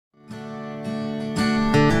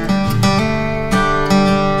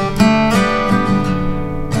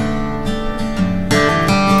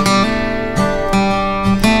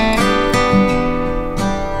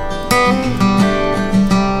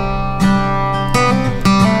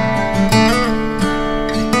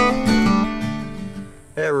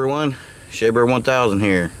Chevy 1000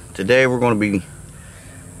 here. Today we're going to be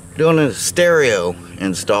doing a stereo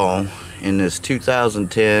install in this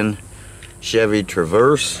 2010 Chevy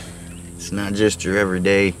Traverse. It's not just your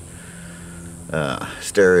everyday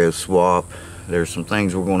stereo swap. There's some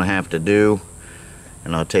things we're going to have to do,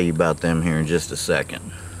 and I'll tell you about them here in just a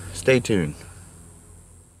second. Stay tuned.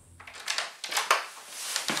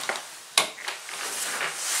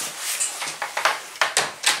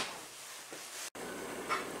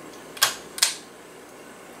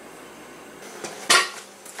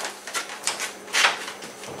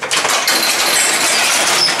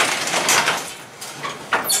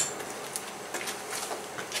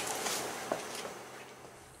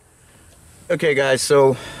 Okay guys,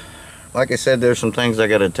 so like I said, there's some things I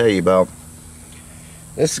got to tell you about.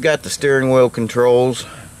 This has got the steering wheel controls,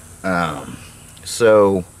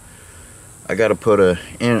 so I got to put an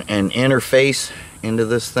interface into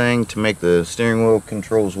this thing to make the steering wheel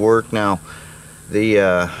controls work. Now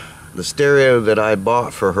the stereo that I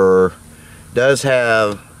bought for her does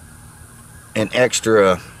have an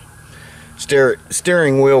extra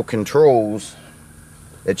steering wheel controls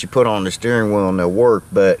that you put on the steering wheel and they'll work,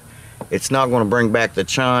 but it's not going to bring back the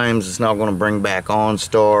chimes. It's not going to bring back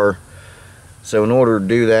OnStar. So in order to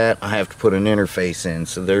do that, I have to put an interface in.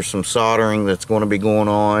 So there's some soldering that's going to be going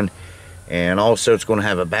on, and also it's going to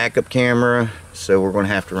have a backup camera. So we're going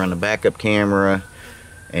to have to run the backup camera,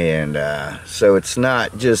 and so it's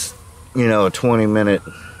not just, you know, a 20-minute.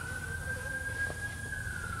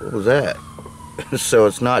 What was that? So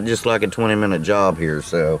it's not just like a 20-minute job here.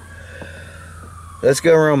 So let's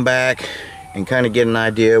go around back and kind of get an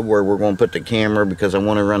idea where we're going to put the camera, because I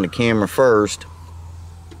want to run the camera first,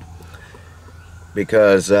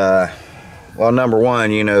 because well, number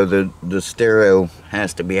one, you know, the stereo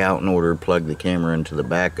has to be out in order to plug the camera into the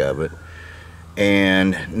back of it,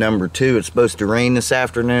 and number two, it's supposed to rain this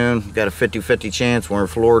afternoon. Got a 50-50 chance. We're in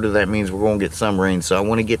Florida, that means we're going to get some rain, so I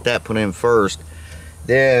want to get that put in first.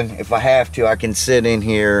 Then if I have to, I can sit in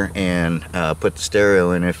here and put the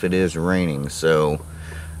stereo in if it is raining. So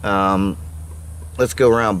let's go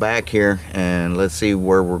around back here and let's see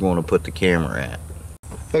where we're going to put the camera at.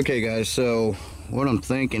 Okay guys, so what I'm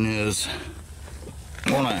thinking is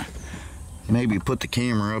I want to maybe put the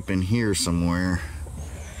camera up in here somewhere.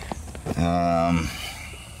 I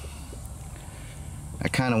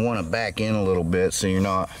kind of want to back in a little bit so you're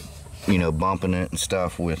not, you know, bumping it and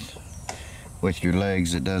stuff with your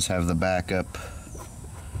legs. It does have the backup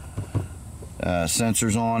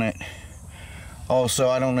sensors on it. Also,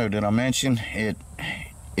 I don't know, did I mention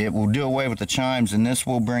it will do away with the chimes, and this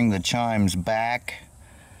will bring the chimes back,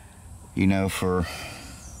 you know, for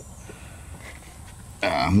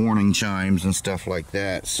warning chimes and stuff like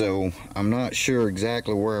that. So I'm not sure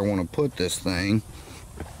exactly where I want to put this thing,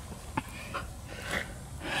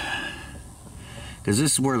 because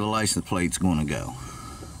this is where the license plate's going to go,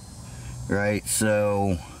 right?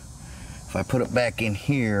 So if I put it back in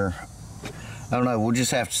here, I don't know, we'll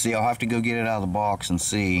just have to see. I'll have to go get it out of the box and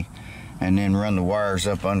see, and then run the wires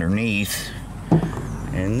up underneath,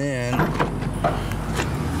 and then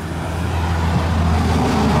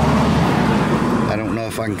I don't know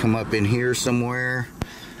if I can come up in here somewhere.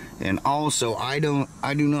 And also, I do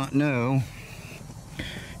not know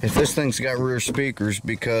if this thing's got rear speakers,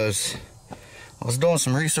 because I was doing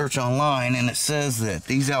some research online and it says that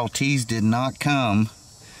these LTs did not come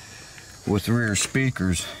with rear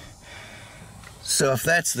speakers. So if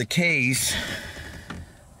that's the case,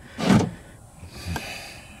 I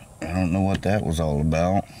don't know what that was all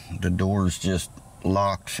about. The door's just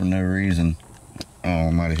locked for no reason. Oh, I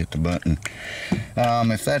might have hit the button.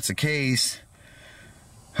 If that's the case,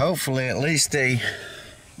 hopefully at least they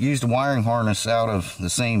used the wiring harness out of the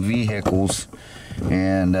same vehicles,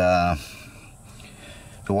 and the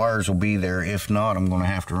wires will be there. If not, I'm going to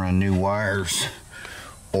have to run new wires,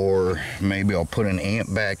 or maybe I'll put an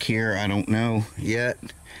amp back here. I don't know yet.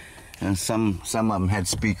 And some of them had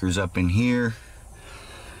speakers up in here.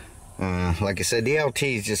 Like I said, the LT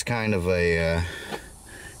is just kind of a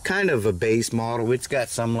base model. It's got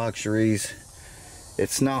some luxuries.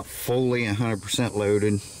 It's not fully 100%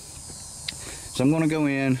 loaded. So I'm going to go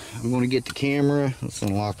in. I'm going to get the camera. Let's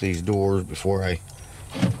unlock these doors before I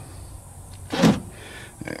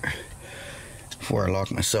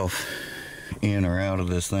lock myself in or out of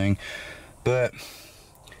this thing. But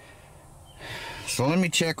so let me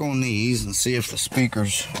check on these and see if the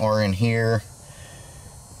speakers are in here,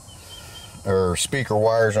 or speaker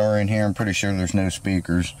wires are in here. I'm pretty sure there's no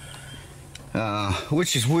speakers,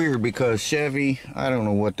 which is weird, because Chevy, I don't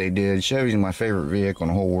know what they did. Chevy's my favorite vehicle in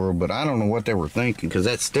the whole world, but I don't know what they were thinking, because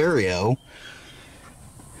that stereo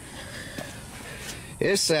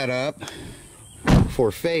is set up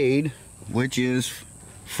for fade, which is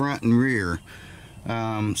front and rear.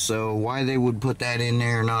 So why they would put that in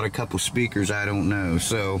there, not a couple speakers, I don't know.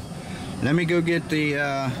 So let me go get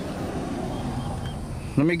the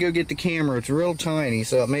camera. It's real tiny,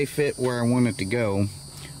 so it may fit where I want it to go.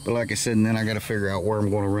 But like I said, and then I got to figure out where I'm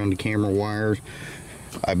going to run the camera wires.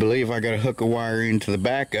 I believe I got to hook a wire into the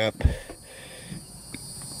backup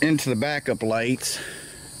lights,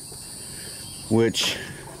 which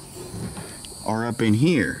are up in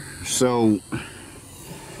here. So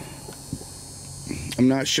I'm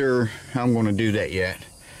not sure how I'm going to do that yet.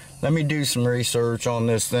 Let me do some research on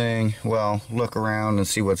this thing. Well, look around and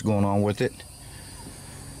see what's going on with it.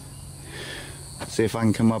 See if I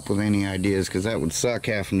can come up with any ideas, because that would suck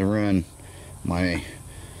having to run my...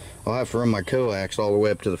 I'll have to run my coax all the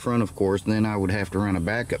way up to the front, of course. Then I would have to run a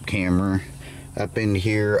backup camera up into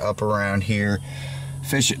here, up around here,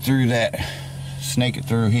 fish it through that, snake it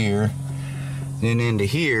through here, then into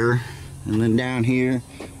here, and then down here,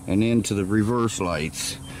 and into the reverse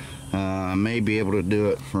lights. I may be able to do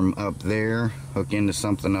it from up there, hook into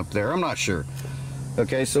something up there. I'm not sure.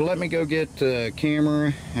 Okay, so let me go get the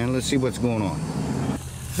camera and let's see what's going on.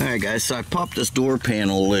 Alright guys, so I popped this door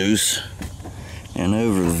panel loose, and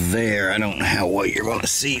over there, I don't know how well you're going to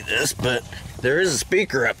see this, but there is a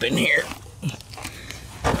speaker up in here.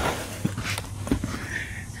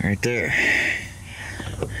 Right there.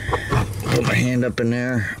 Put my hand up in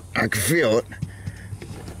there, I can feel it.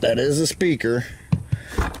 That is a speaker.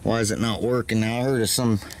 Why is it not working now? I heard of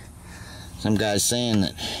some guys saying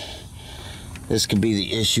that this could be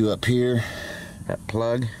the issue up here. That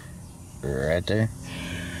plug right there.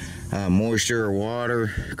 Moisture or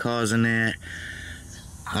water causing that.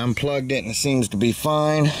 Unplugged it and it seems to be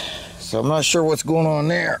fine. So I'm not sure what's going on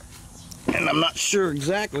there. And I'm not sure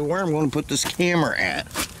exactly where I'm going to put this camera at.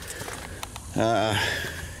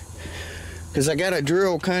 Because I got to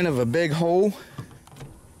drill kind of a big hole.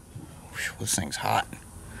 Whew, this thing's hot.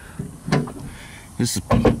 This is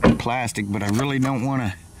plastic, but I really don't want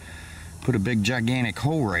to put a big gigantic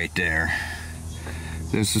hole right there.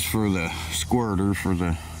 This is for the squirter for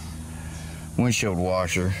the windshield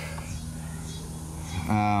washer.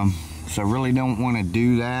 So I really don't want to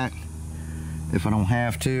do that if I don't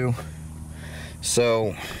have to.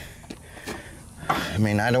 So I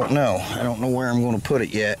mean, I don't know where I'm going to put it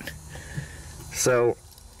yet. So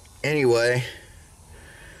anyway,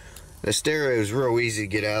 the stereo is real easy to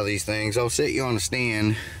get out of these things. I'll set you on a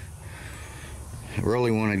stand. I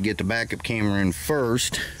really wanted to get the backup camera in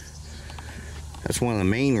first. That's one of the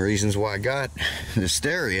main reasons why I got the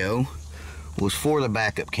stereo, was for the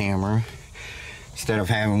backup camera, instead of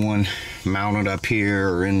having one mounted up here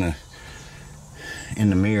or in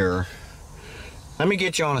the mirror. Let me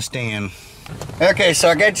get you on a stand. Okay, so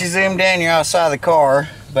I got you zoomed in, you're outside the car,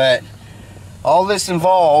 but all this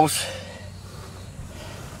involves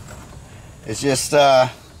is just,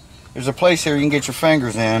 there's a place here you can get your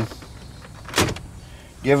fingers in.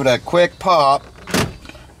 Give it a quick pop.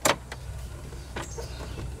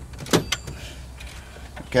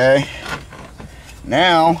 Okay,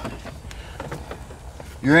 now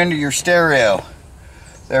you're into your stereo.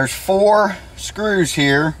 There's 4 screws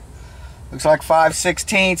here. Looks like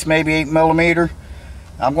 5/16, maybe 8mm.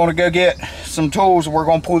 I'm going to go get some tools and we're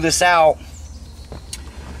going to pull this out.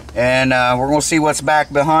 And we're going to see what's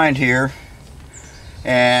back behind here.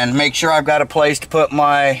 And make sure I've got a place to put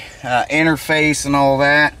my interface and all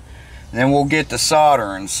that. And then we'll get to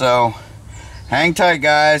soldering. So hang tight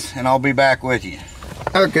guys, and I'll be back with you.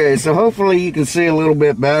 Okay, so hopefully you can see a little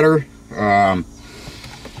bit better. I'll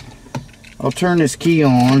turn this key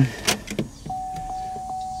on.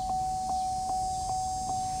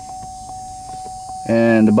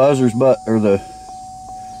 And the buzzer's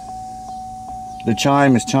the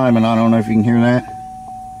chime is chiming. I don't know if you can hear that.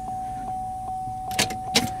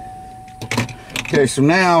 Okay, so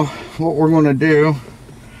now what we're going to do,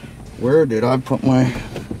 where did I put my,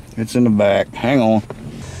 it's in the back, hang on.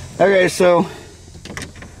 Okay, so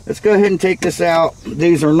let's go ahead and take this out.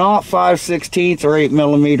 These are not 5/16 or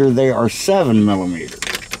 8mm, they are 7mm.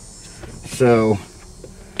 So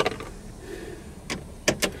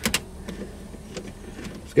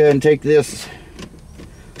let's go ahead and take this.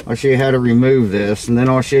 I'll show you how to remove this, and then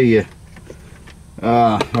I'll show you,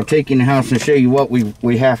 I'll take you in the house and show you what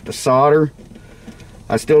we have to solder.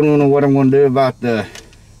 I still don't know what I'm going to do about the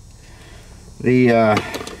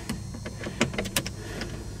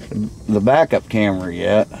backup camera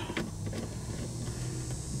yet.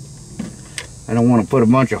 I don't want to put a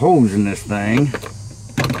bunch of holes in this thing.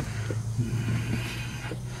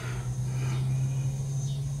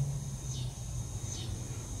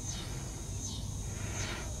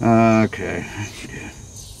 Okay.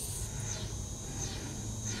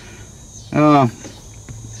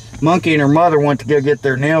 Monkey and her mother went to go get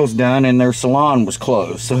their nails done, and their salon was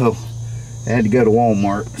closed, so they had to go to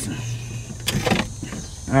Walmart.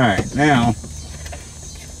 All right, now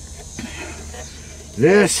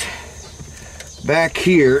this back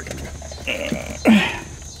here,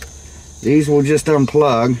 these will just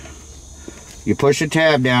unplug. You push a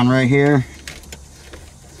tab down right here,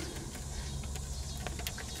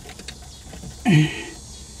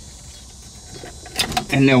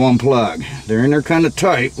 and they'll unplug. They're in there kind of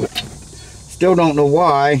tight. Still don't know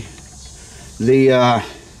why the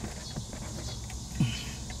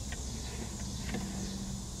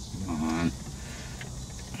come on.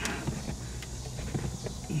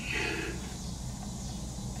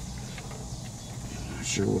 Not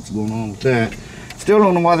sure what's going on with that. Still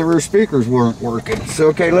don't know why the rear speakers weren't working. So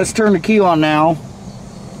okay, let's turn the key on now.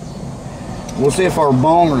 We'll see if our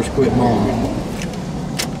bongers quit bonging.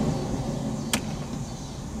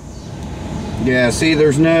 Yeah, see,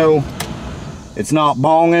 there's no, it's not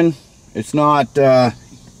bonging. It's not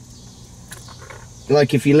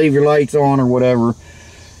like if you leave your lights on or whatever.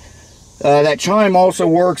 That chime also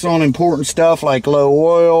works on important stuff like low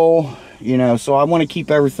oil, you know, so I want to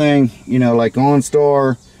keep everything, you know, like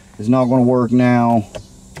OnStar is not going to work now.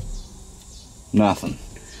 Nothing.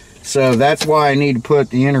 So that's why I need to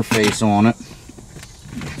put the interface on it.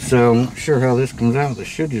 So I'm not sure how this comes out. This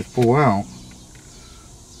should just pull out.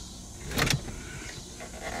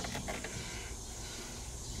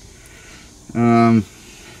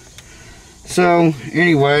 So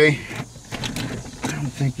anyway, I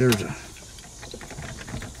don't think there's a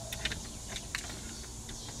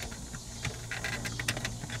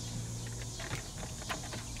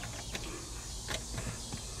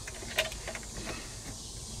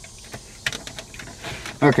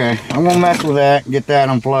okay, I'm gonna mess with that, get that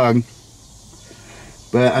unplugged.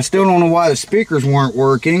 But I still don't know why the speakers weren't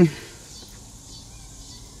working.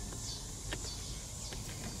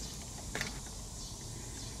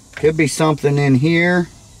 Could be something in here,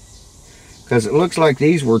 because it looks like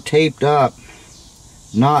these were taped up,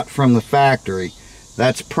 not from the factory.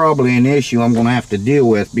 That's probably an issue I'm going to have to deal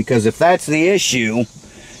with, because if that's the issue,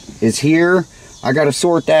 is here, I got to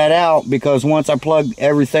sort that out, because once I plug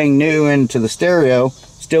everything new into the stereo,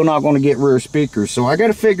 still not going to get rear speakers. So I got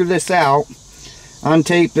to figure this out,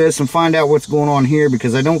 untape this and find out what's going on here,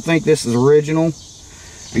 because I don't think this is original,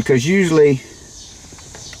 because usually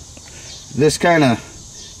this kind of,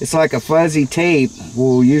 it's like a fuzzy tape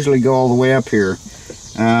will usually go all the way up here.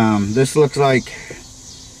 This looks like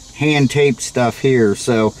hand taped stuff here,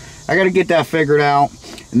 so I got to get that figured out,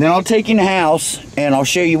 and then I'll take you in the house and I'll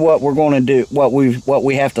show you what we're going to do, what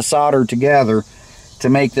we have to solder together to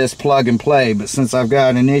make this plug and play. But since I've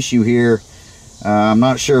got an issue here, I'm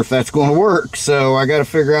not sure if that's going to work, so I got to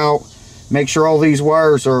figure out, make sure all these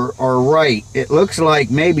wires are right. It looks like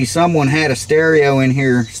maybe someone had a stereo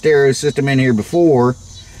system in here before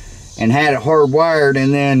and had it hardwired,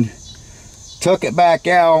 and then took it back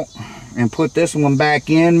out and put this one back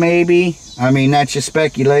in, maybe. I mean, that's just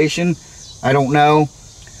speculation. I don't know.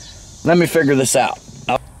 Let me figure this out.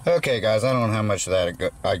 Okay, guys, I don't know how much of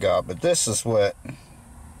that I got, but this is what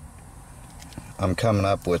I'm coming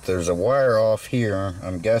up with. There's a wire off here.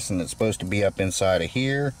 I'm guessing it's supposed to be up inside of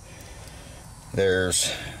here.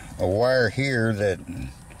 There's a wire here that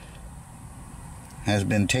has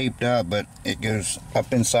been taped up, but it goes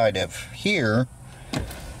up inside of here.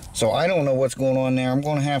 So I don't know what's going on there. I'm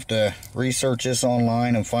going to have to research this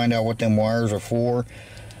online and find out what them wires are for.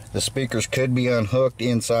 The speakers could be unhooked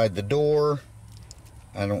inside the door.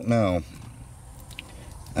 I don't know.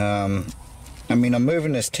 I mean, I'm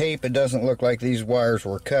moving this tape. It doesn't look like these wires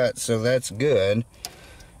were cut, so that's good.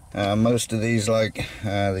 Most of these, like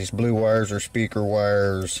these blue wires, are speaker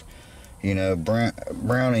wires. You know,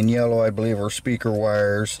 brown and yellow, I believe, are speaker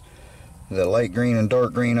wires. The light green and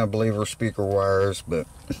dark green, I believe, are speaker wires. But,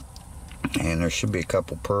 and there should be a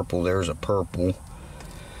couple purple. There's a purple.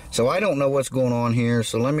 So I don't know what's going on here.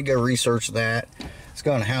 So let me go research that. Let's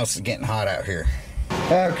go in the house. It's getting hot out here.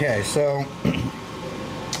 Okay, so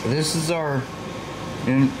this is our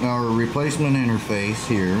replacement interface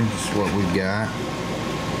here. This is what we've got.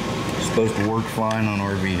 It's supposed to work fine on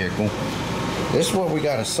our vehicle. This is what we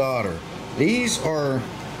got to solder. These are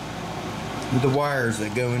the wires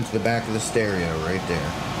that go into the back of the stereo right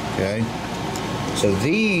there. Okay, so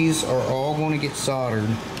these are all going to get soldered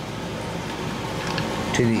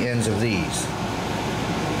to the ends of these.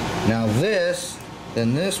 Now this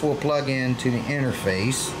will plug into the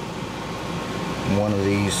interface. One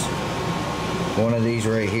of these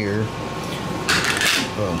right here.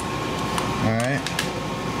 Boom. All right.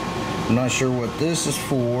 I'm not sure what this is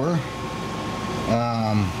for.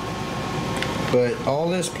 But all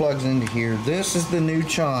this plugs into here. This is the new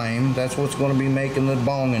chime. That's what's going to be making the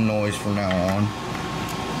bonging noise from now on.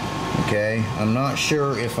 Okay, I'm not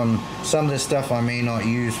sure if some of this stuff I may not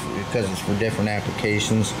use because it's for different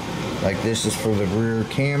applications. Like this is for the rear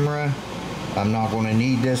camera. I'm not going to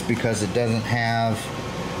need this because it doesn't have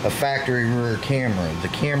a factory rear camera. The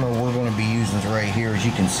camera we're going to be using is right here. As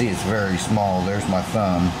you can see, it's very small. There's my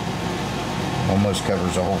thumb. Almost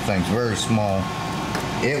covers the whole thing. It's very small.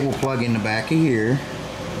 It will plug in the back of here,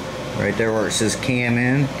 right there where it says cam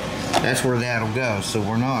in. That's where that'll go. So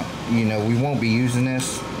we're not, you know, we won't be using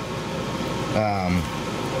this.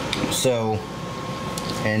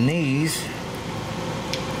 And these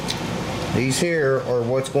here are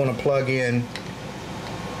what's going to plug in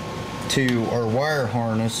to our wire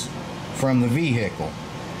harness from the vehicle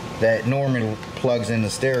that normally plugs in the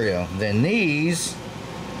stereo. Then these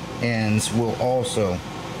ends will also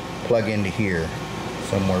plug into here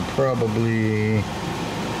somewhere, probably.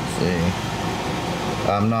 Let's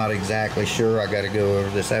see, I'm not exactly sure. I got to go over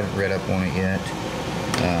this. I haven't read up on it yet.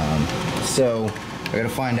 So I got to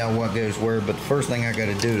find out what goes where. But the first thing I got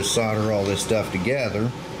to do is solder all this stuff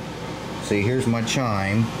together. See, here's my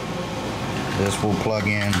chime. This will plug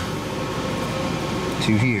in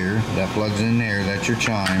to here. That plugs in there. That's your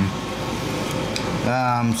chime.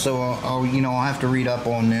 So I'll have to read up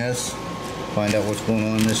on this, find out what's going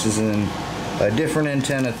on. This is in a different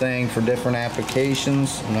antenna thing for different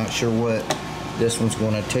applications. I'm not sure what this one's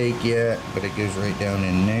going to take yet, but it goes right down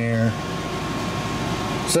in there.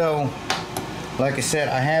 So, like I said,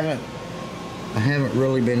 I haven't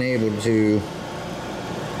really been able to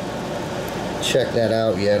check that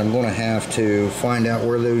out yet. I'm going to have to find out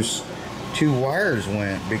where those two wires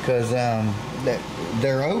went, because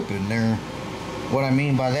they're open. What I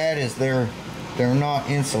mean by that is they're not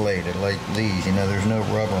insulated like these. You know, there's no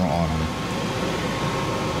rubber on them.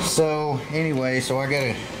 So anyway, so I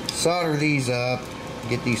gotta solder these up,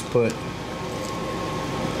 get these put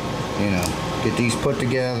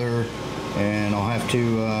together, and I'll have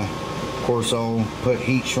to of course I'll put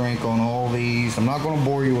heat shrink on all these. I'm not going to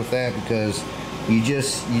bore you with that because you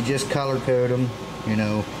just color code them, you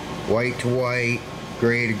know, white to white,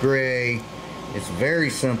 gray to gray. It's very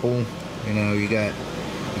simple. You know, you got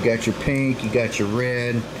your pink, you got your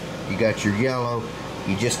red, you got your yellow.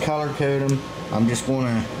 You just color code them. I'm just going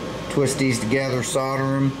to twist these together, solder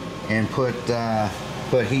them, and put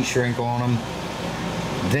heat shrink on them.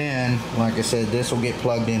 Then, like I said, this will get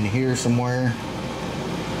plugged into here somewhere.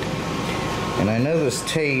 And I know this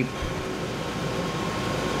tape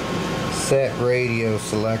set radio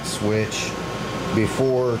select switch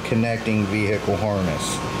before connecting vehicle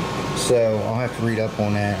harness. So I'll have to read up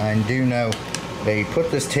on that. I do know they put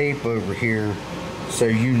this tape over here so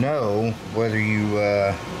you know whether you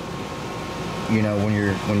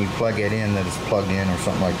when you plug it in that it's plugged in or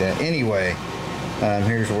something like that. Anyway,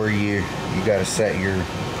 here's where you got to set your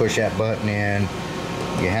push that button in.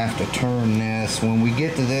 You have to turn this. When we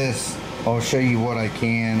get to this, I'll show you what I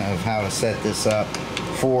can of how to set this up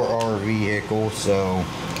for our vehicle so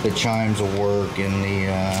the chimes will work and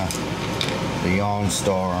the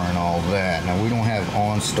OnStar and all that. Now we don't have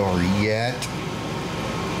OnStar yet.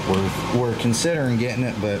 We're considering getting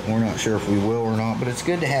it, but we're not sure if we will or not. But it's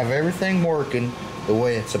good to have everything working the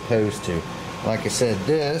way it's supposed to. Like I said,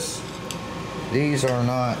 these are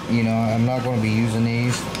not, you know, I'm not going to be using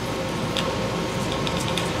these.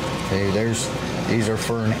 Okay, these are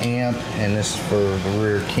for an amp, and this is for the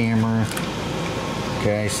rear camera.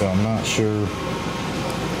 Okay, so I'm not sure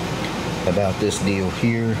about this deal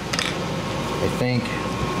here. I think,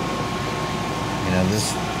 you know,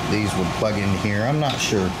 these would plug in here. I'm not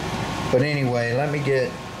sure, but anyway, let me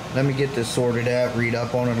get this sorted out, read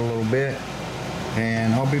up on it a little bit,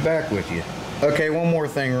 and I'll be back with you. Okay, one more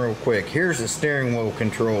thing real quick. Here's the steering wheel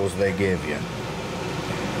controls they give you.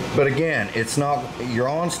 But again, it's not, your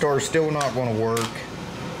OnStar is still not going to work.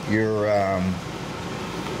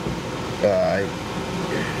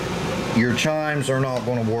 Your chimes are not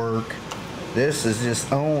going to work. This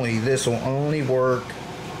will only work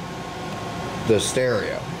the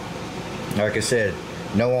stereo. Like I said,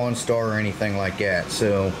 no OnStar or anything like that.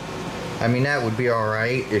 So, I mean, that would be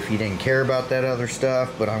alright if you didn't care about that other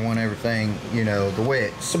stuff, but I want everything, you know, the way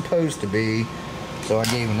it's supposed to be. So I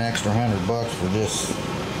gave an extra $100 for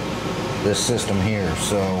this system here.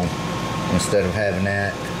 So instead of having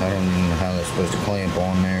that, I don't even know how that's supposed to clamp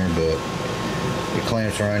on there, but it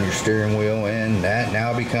clamps around your steering wheel, and that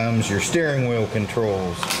now becomes your steering wheel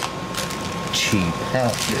controls. Cheap.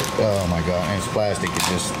 Oh my god, and it's plastic. It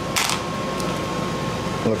just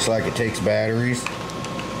looks like it takes batteries.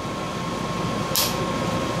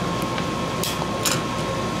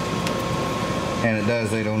 And it does,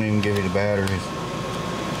 they don't even give you the batteries.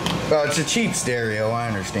 Well, it's a cheap stereo, I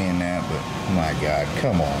understand that, but my God,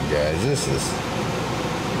 come on guys, this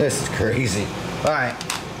is crazy. Alright,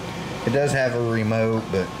 it does have a remote,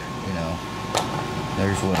 but you know,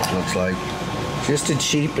 there's what it looks like. Just a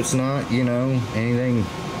cheap, it's not, you know, anything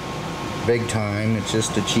big time, it's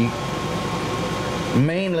just a cheap,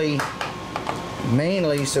 mainly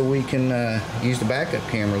so we can use the backup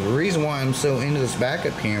camera. The reason why I'm so into this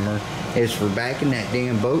backup camera is for backing that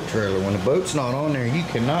damn boat trailer. When the boat's not on there, you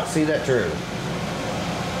cannot see that trailer.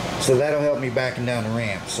 So that'll help me backing down the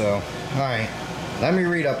ramp. So, alright, let me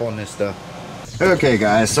read up on this stuff. Okay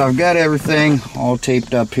guys, so I've got everything all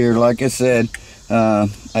taped up here. Like I said,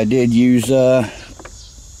 I did use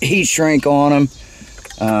heat shrink on them.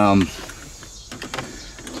 I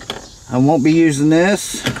won't be using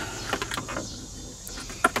this.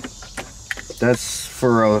 That's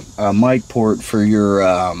for a mic port for your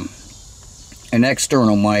an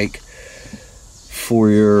external mic for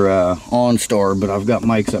your OnStar, but I've got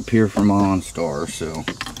mics up here from OnStar. So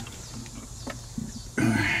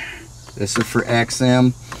this is for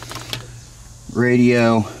XM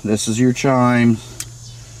radio. This is your chimes.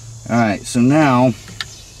 Alright, so now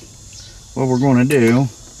what we're going to do,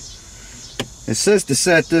 it says to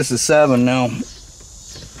set this at 7. Now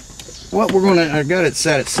what we're going to, I got it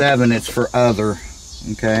set at 7, it's for other.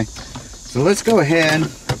 Okay, so let's go ahead,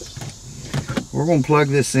 we're going to plug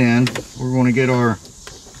this in. We're going to get our,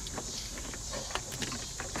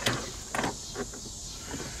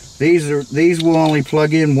 these will only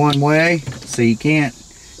plug in one way, so you can't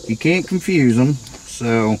confuse them.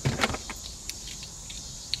 So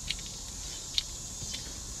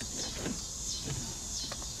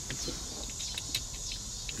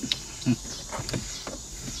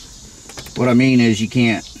what I mean is you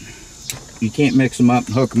can't mix them up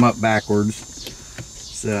and hook them up backwards.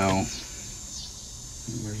 So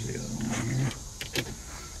where's the other one here?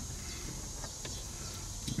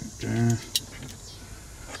 Right there.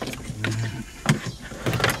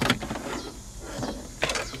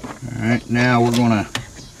 Alright, now we're going to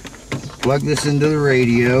plug this into the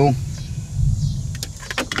radio.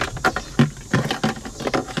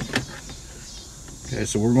 Okay,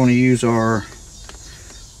 so we're going to use our,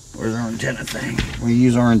 where's our antenna thing? We're going to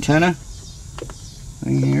use our antenna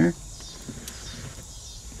thing here.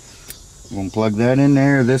 We're going to plug that in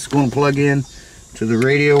there. This is going to plug in to the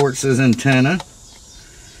radio where it says antenna.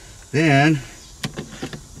 Then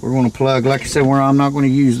we're going to plug, like I said, where I'm not going to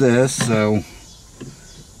use this, so.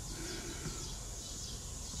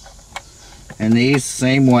 And these,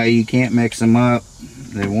 same way, you can't mix them up.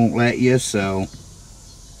 They won't let you, so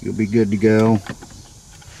you'll be good to go.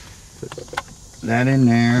 Put that in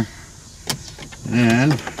there.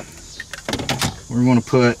 And we're going to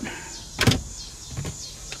put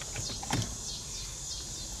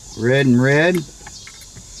red and red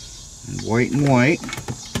and white.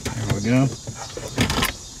 There we go.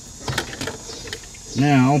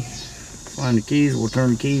 Now, find the keys. We'll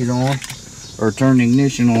turn the keys on, or turn the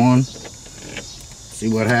ignition on. See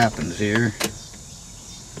what happens here.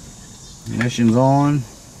 Ignition's on.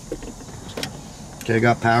 Okay,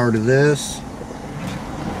 got power to this.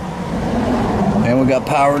 And we got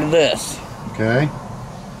power to this. Okay.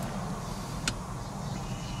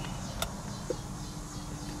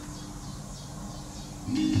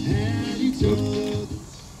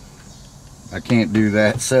 I can't do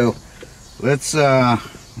that. So let's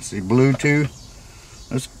see, Bluetooth.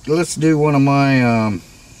 Let's do one of my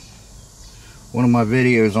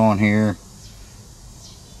videos on here.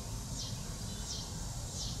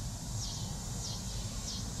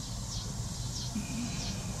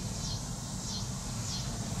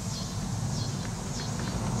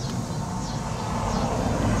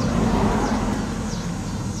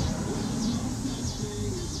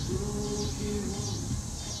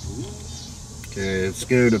 Okay, let's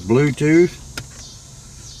go to Bluetooth.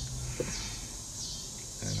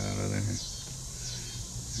 That out of there.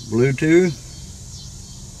 Bluetooth.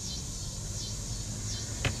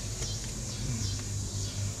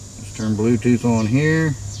 Let's turn Bluetooth on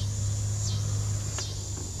here.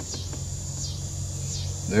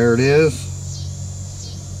 There it is.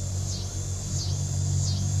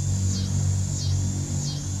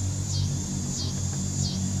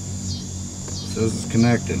 It says it's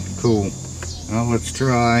connected. Cool. Well, let's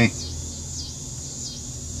try.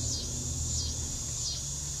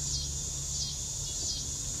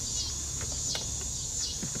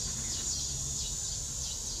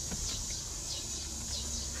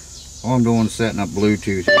 All I'm doing is setting up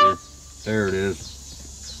Bluetooth here. There it is.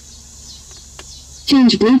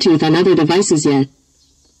 Change Bluetooth on other devices yet.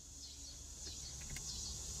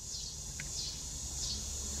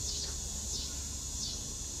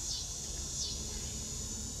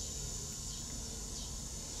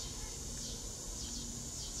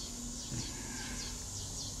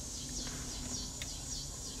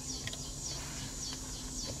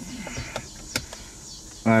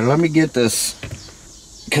 Alright, let me get this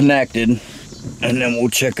connected and then we'll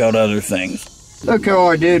check out other things. Okay, all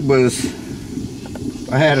I did was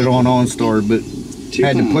I had it on OnStar, but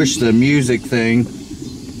had to push the music thing.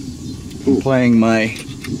 I'm playing my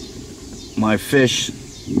fish.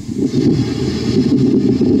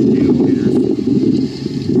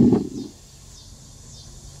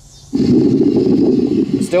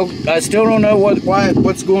 I still don't know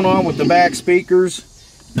what's going on with the back speakers.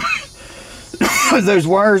 Those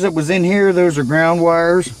wires that was in here, those are ground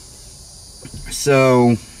wires.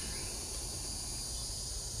 So,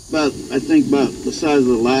 I think about the size of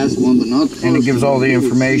the last one, but not the and it gives all the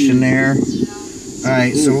information there.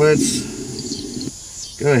 Alright, so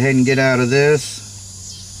let's go ahead and get out of this.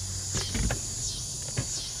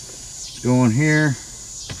 Let's go in here.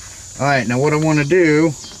 Alright, now what I want to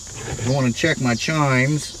do, I want to check my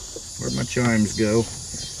chimes. Where'd my chimes go?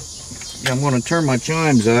 Yeah, I'm going to turn my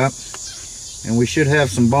chimes up, and we should have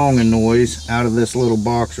some bonging noise out of this little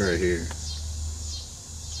box right here.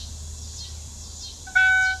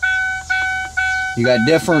 You got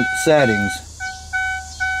different settings.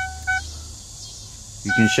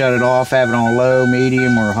 You can shut it off, have it on low,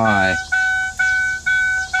 medium, or high.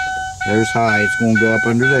 There's high, it's going to go up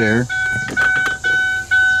under there.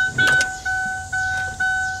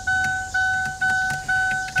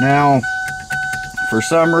 Now, for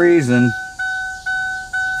some reason,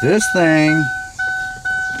 this thing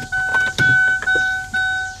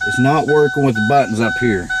is not working with the buttons up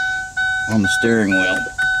here on the steering wheel.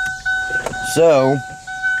 So,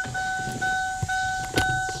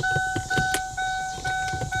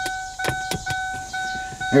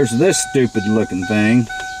 there's this stupid looking thing.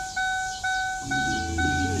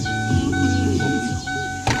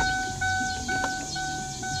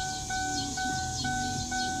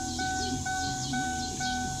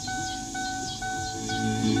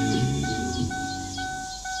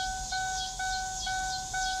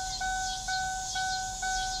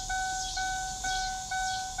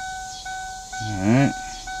 Alright.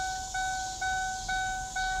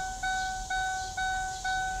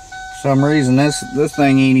 For some reason this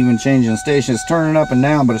thing ain't even changing the station. It's turning up and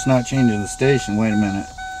down, but it's not changing the station. Wait a minute.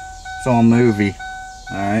 It's on movie.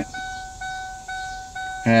 Alright.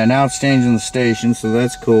 Yeah, now it's changing the station, so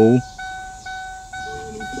that's cool.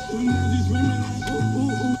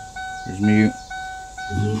 There's mute.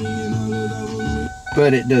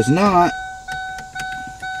 But it does not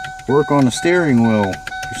work on the steering wheel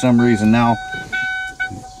for some reason. Now,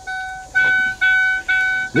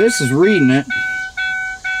 this is reading it.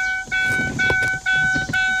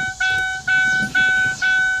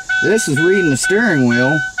 This is reading the steering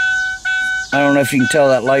wheel. I don't know if you can tell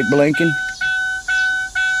that light blinking,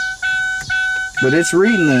 but it's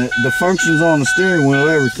reading the functions on the steering wheel,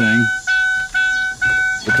 everything.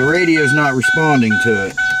 But the radio's not responding to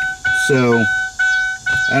it. So,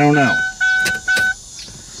 I don't know.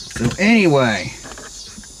 So anyway,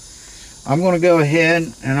 I'm going to go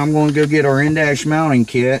ahead and I'm going to go get our in-dash mounting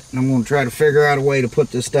kit, and I'm going to try to figure out a way to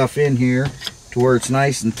put this stuff in here to where it's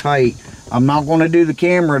nice and tight. I'm not going to do the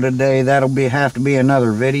camera today. That'll have to be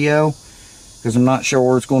another video because I'm not sure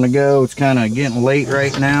where it's going to go. It's kind of getting late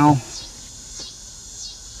right now. It's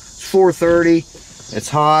 4:30. It's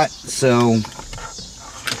hot. So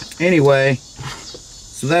anyway,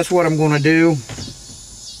 so that's what I'm going to do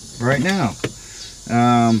right now.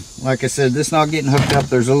 Like I said, this is not getting hooked up.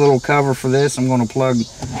 There's a little cover for this. I'm going to plug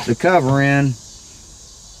the cover in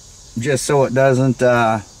just so it doesn't,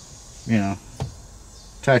 you know,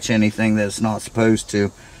 touch anything that it's not supposed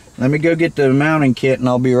to. Let me go get the mounting kit and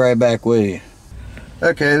I'll be right back with you.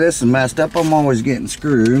 Okay, this is messed up. I'm always getting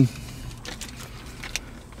screwed.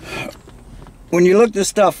 When you look this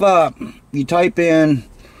stuff up, you type in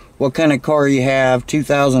what kind of car you have,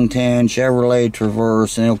 2010 Chevrolet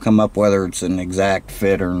Traverse, and it'll come up whether it's an exact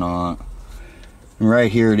fit or not. And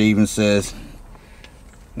right here it even says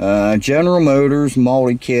General Motors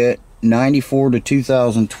multi-kit 94 to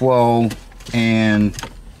 2012, and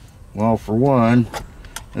well, for one,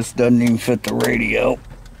 this doesn't even fit the radio,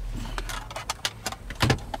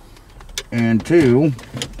 and two,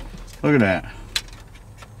 look at that.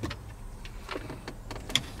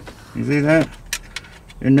 You see that?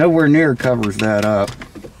 It nowhere near covers that up.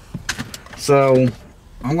 So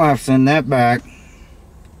I'm gonna have to send that back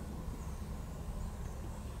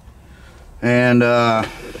and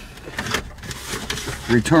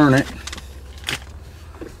return it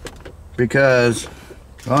because,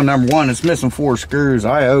 well, number one, it's missing 4 screws.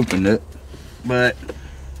 I opened it, but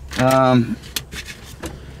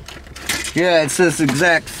yeah, it says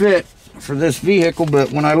exact fit for this vehicle,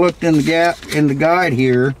 but when I looked in the guide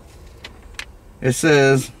here, it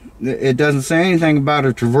says It doesn't say anything about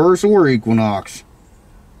a Traverse or Equinox.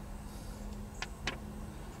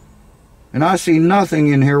 And I see nothing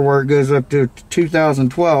in here where it goes up to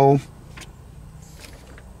 2012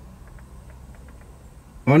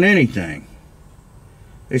 on anything.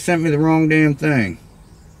 They sent me the wrong damn thing.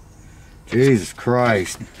 Jesus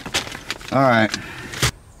Christ. Alright.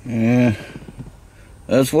 Yeah.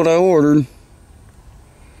 That's what I ordered.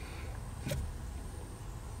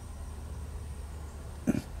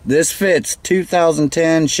 This fits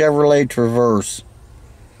 2010 Chevrolet Traverse.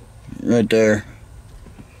 Right there.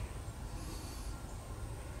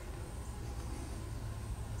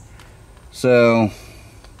 So,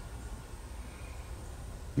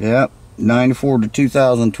 yep, 94 to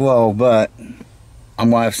 2012, but I'm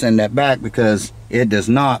going to have to send that back because it does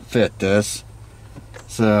not fit this.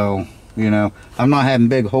 So, you know, I'm not having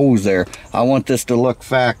big holes there. I want this to look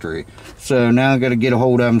factory. So now I've got to get a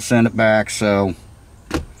hold of them and send it back. So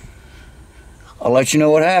I'll let you know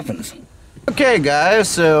what happens. Okay, guys,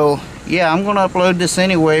 so yeah, I'm going to upload this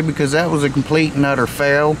anyway because that was a complete and utter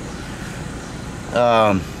fail.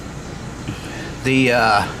 I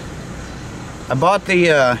bought the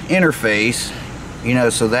interface, you know,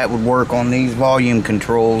 so that would work on these volume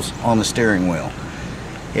controls on the steering wheel.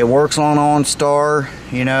 It works on OnStar,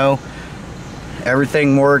 you know,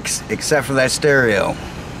 everything works except for that stereo.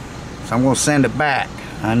 So I'm going to send it back.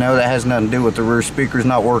 I know that has nothing to do with the rear speakers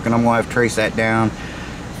not working. I'm going to have to trace that down,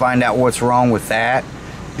 find out what's wrong with that.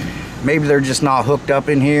 Maybe they're just not hooked up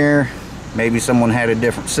in here. Maybe someone had a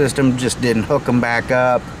different system, just didn't hook them back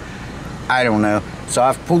up. I don't know. So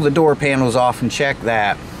I've pulled the door panels off and checked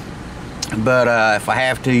that. But if I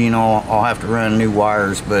have to, you know, I'll have to run new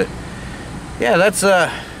wires. But yeah, that's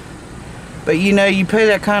but you know, you pay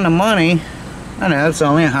that kind of money. I know it's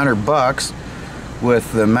only $100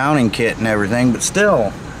 with the mounting kit and everything, but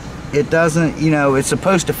still, it doesn't, you know, it's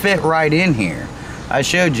supposed to fit right in here. I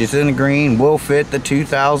showed you it's in the green, will fit the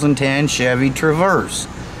 2010 Chevy Traverse.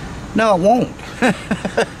 No, it won't.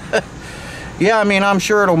 Yeah, I mean, I'm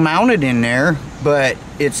sure it'll mount it in there, but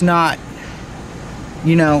it's not,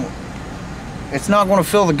 you know, it's not going to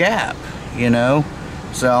fill the gap, you know.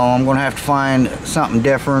 So I'm going to have to find something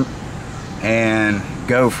different and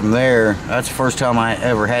go from there. That's the first time I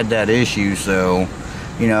ever had that issue, so,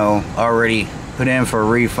 you know, already put in for a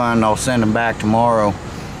refund. I'll send them back tomorrow.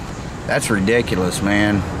 That's ridiculous,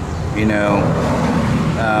 man. You know,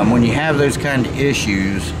 when you have those kind of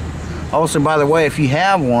issues. Also, by the way, if you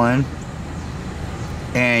have one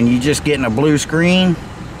and you just getting a blue screen,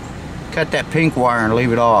 cut that pink wire and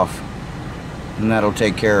leave it off, and that'll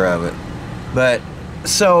take care of it. But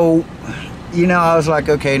so, you know, I was like,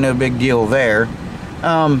 okay, no big deal there.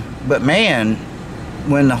 But man,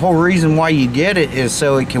 when the whole reason why you get it is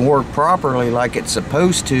so it can work properly like it's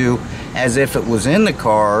supposed to, as if it was in the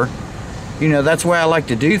car, you know, that's why I like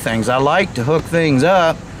to do things. I like to hook things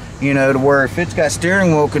up, you know, to where if it's got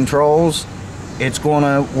steering wheel controls, it's going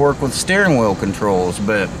to work with steering wheel controls.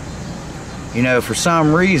 But, you know, for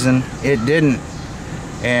some reason it didn't.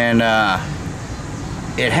 And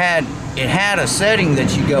it had a setting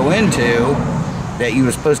that you go into that you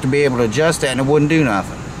were supposed to be able to adjust that, and it wouldn't do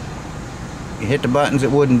nothing. You hit the buttons,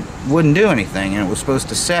 it wouldn't do anything, and it was supposed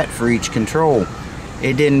to set for each control.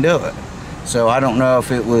 It didn't do it. So I don't know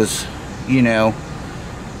if it was, you know,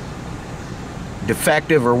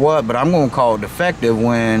 defective or what, but I'm going to call it defective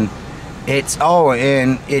when it's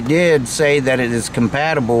and it did say that it is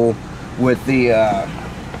compatible with the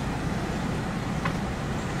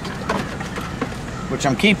which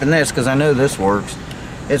I'm keeping this because I know this works.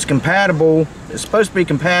 It's compatible, it's supposed to be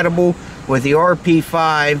compatible with the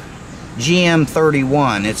RP5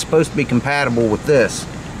 GM31. It's supposed to be compatible with this,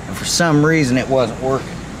 and for some reason it wasn't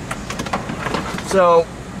working. So,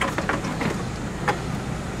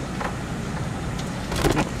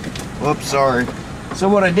 whoops, sorry. So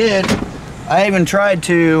what I did, I even tried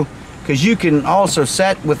to, because you can also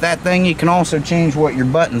set with that thing, you can also change what your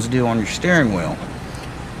buttons do on your steering wheel.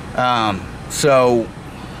 So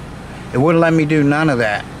it wouldn't let me do none of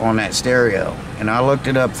that on that stereo, and I looked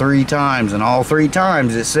it up 3 times, and all 3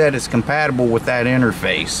 times it said it's compatible with that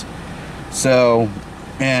interface. So,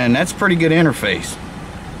 and that's a pretty good interface.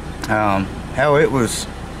 Hell, it was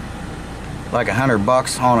like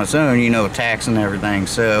 $100 on its own, you know, tax and everything.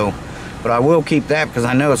 So, but I will keep that because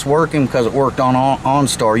I know it's working, because it worked on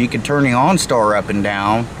OnStar. You can turn the OnStar up and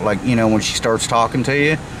down, like, you know, when she starts talking to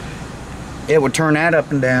you, it would turn that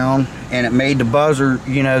up and down, and it made the buzzer,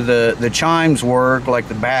 you know, the chimes work, like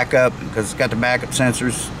the backup, because it's got the backup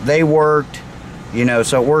sensors. They worked, you know,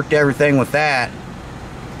 so it worked everything with that.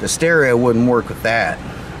 The stereo wouldn't work with that.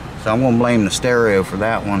 So I'm gonna blame the stereo for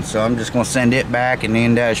that one. So I'm just gonna send it back and the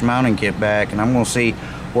in-dash mounting kit back, and I'm gonna see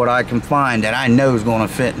what I can find that I know is gonna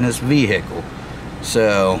fit in this vehicle.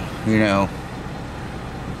 So, you know,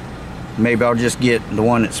 maybe I'll just get the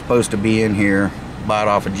one that's supposed to be in here, buy it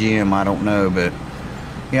off a GM, I don't know. But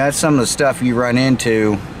yeah, that's some of the stuff you run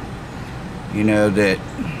into, you know, that,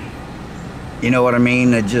 you know what I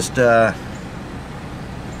mean, that just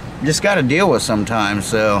got to deal with sometimes.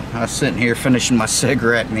 So I was sitting here finishing my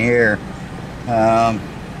cigarette in the air.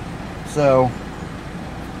 So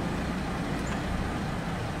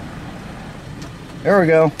there we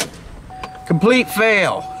go. Complete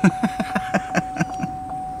fail.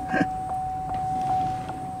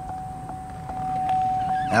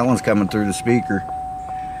 That one's coming through the speaker.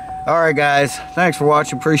 Alright guys, thanks for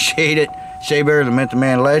watching, appreciate it. Shea Bear, the Myth, the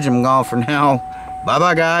Man, Legend. I'm gone for now. Bye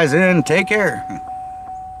bye guys, and take care.